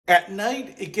At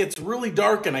night, it gets really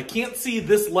dark and I can't see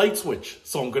this light switch,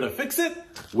 so I'm gonna fix it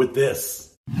with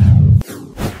this.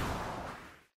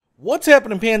 What's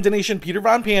happening, Panda Nation? Peter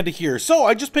Von Panda here. So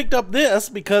I just picked up this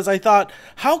because I thought,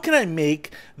 how can I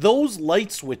make those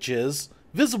light switches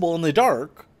visible in the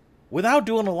dark without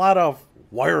doing a lot of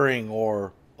wiring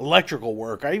or electrical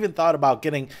work? I even thought about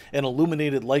getting an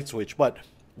illuminated light switch, but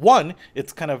one,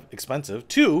 it's kind of expensive.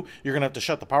 Two, you're going to have to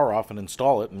shut the power off and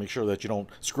install it and make sure that you don't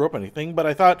screw up anything. But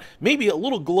I thought maybe a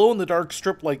little glow-in-the-dark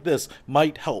strip like this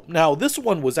might help. Now, this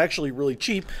one was actually really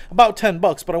cheap, about 10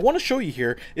 bucks. But I want to show you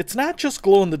here, it's not just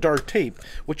glow-in-the-dark tape.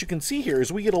 What you can see here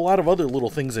is we get a lot of other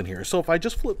little things in here. So if I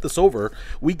just flip this over,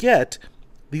 we get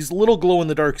these little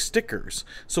glow-in-the-dark stickers.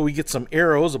 So we get some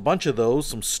arrows, a bunch of those,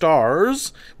 some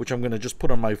stars, which I'm going to just put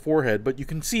on my forehead. But you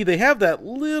can see they have that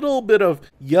little bit of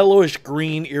yellowish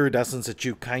green iridescence that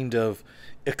you kind of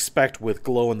expect with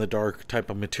glow-in-the-dark type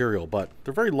of material. But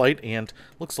they're very light and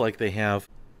looks like they have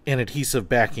an adhesive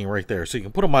backing right there. So you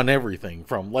can put them on everything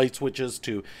from light switches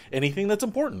to anything that's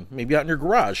important, maybe out in your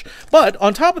garage. But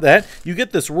on top of that, you get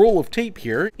this roll of tape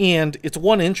here, and it's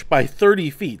 1 inch by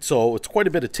 30 feet. So it's quite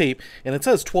a bit of tape, and it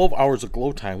says 12 hours of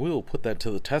glow time. We will put that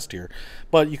to the test here.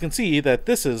 But you can see that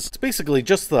it's basically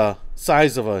just the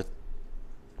size of a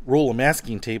roll of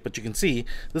masking tape, but you can see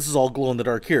this is all glow in the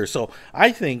dark here. So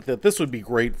I think that this would be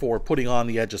great for putting on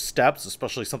the edge of steps,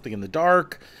 especially something in the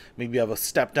dark. Maybe you have a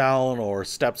step down or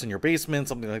steps in your basement,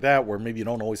 something like that, where maybe you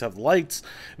don't always have the lights.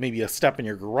 Maybe a step in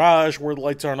your garage where the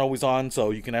lights aren't always on, so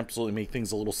you can absolutely make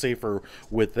things a little safer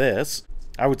with this.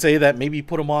 I would say that maybe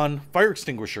put them on fire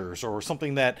extinguishers or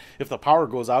something that if the power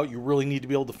goes out, you really need to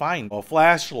be able to find. A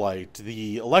flashlight,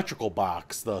 the electrical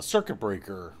box, the circuit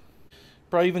breaker.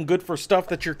 Probably even good for stuff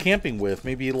that you're camping with,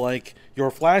 maybe like your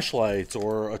flashlights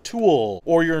or a tool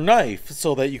or your knife,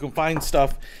 so that you can find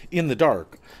stuff in the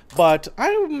dark. But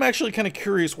I'm actually kind of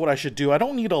curious what I should do. I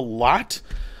don't need a lot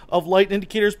of light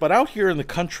indicators, but out here in the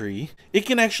country, it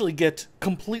can actually get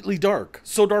completely dark,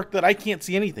 so dark that I can't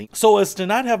see anything. So as to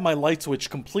not have my light switch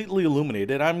completely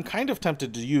illuminated, I'm kind of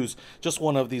tempted to use just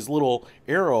one of these little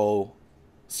arrow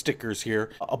stickers here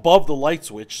above the light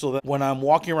switch, so that when I'm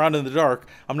walking around in the dark,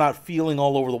 I'm not feeling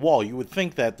all over the wall. You would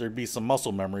think that there'd be some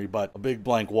muscle memory, but a big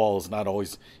blank wall is not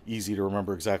always easy to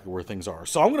remember exactly where things are.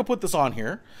 So I'm going to put this on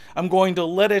here. I'm going to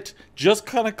let it just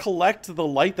kind of collect the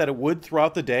light that it would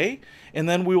throughout the day, and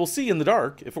then we will see in the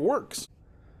dark if it works.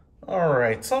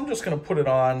 Alright, so I'm just going to put it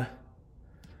on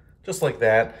just like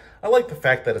that. I like the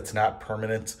fact that it's not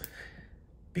permanent.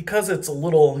 Because it's a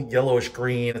little yellowish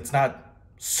green, it's not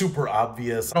super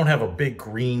obvious. I don't have a big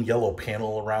green yellow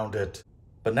panel around it.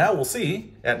 But now we'll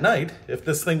see at night if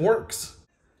this thing works.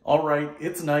 All right,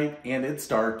 it's night and it's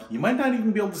dark. You might not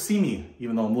even be able to see me,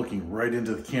 even though I'm looking right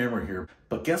into the camera here.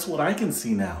 But guess what I can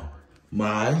see now?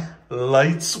 My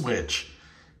light switch.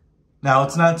 Now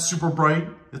it's not super bright.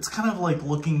 It's kind of like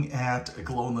looking at a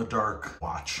glow-in-the-dark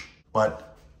watch.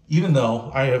 But even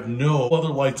though I have no other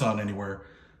lights on anywhere,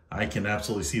 I can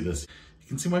absolutely see this. You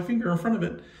can see my finger in front of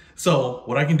it. So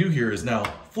what I can do here is now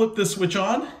flip this switch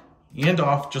on and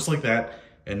off just like that.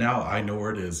 And now I know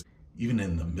where it is, even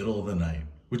in the middle of the night,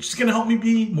 which is gonna help me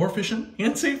be more efficient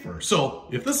and safer. So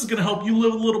if this is gonna help you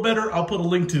live a little better, I'll put a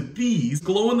link to these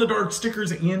glow-in-the-dark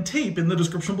stickers and tape in the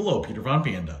description below. Peter Von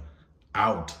Panda,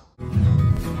 out.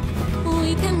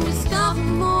 We can discover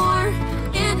more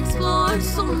and explore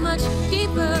so much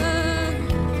deeper.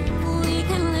 We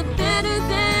can live better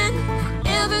than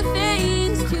ever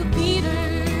thanks to Peter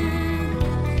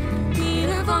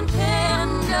Von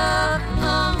Panda.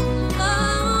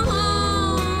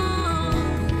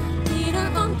 Peter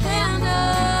Von Panda.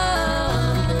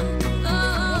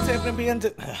 What's happening,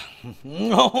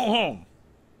 Panda?